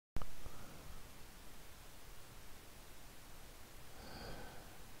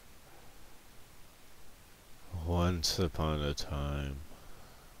Once upon a time,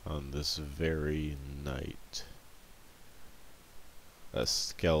 on this very night, a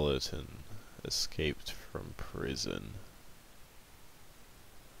skeleton escaped from prison.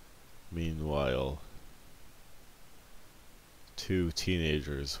 Meanwhile, two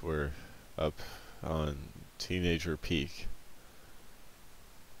teenagers were up on Teenager Peak,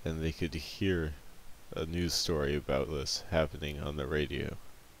 and they could hear a news story about this happening on the radio.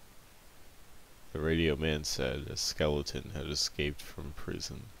 The radio man said a skeleton had escaped from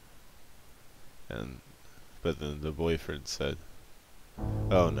prison. But then the boyfriend said,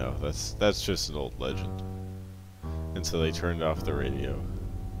 "Oh no, that's just an old legend." And so they turned off the radio.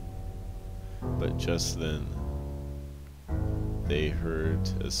 But just then, they heard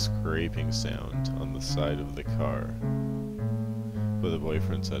a scraping sound on the side of the car. But the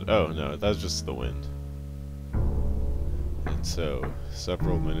boyfriend said, "Oh no, that's just the wind." And so,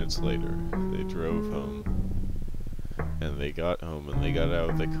 several minutes later, they drove home. And they got home and they got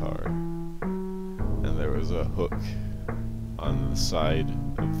out of the car. And there was a hook on the side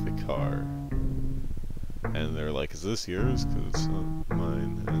of the car. And they're like, "Is this yours? 'Cause it's not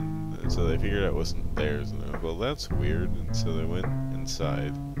mine." And so they figured out it wasn't theirs. And they're like, "Well, that's weird." And so they went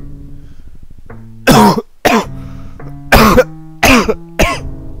inside.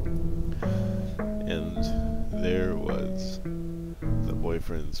 And there was the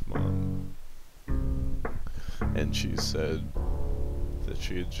boyfriend's mom. And she said that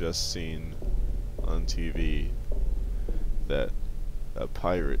she had just seen on TV that a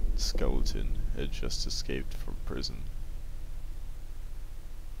pirate skeleton had just escaped from prison.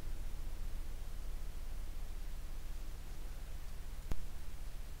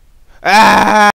 Ah!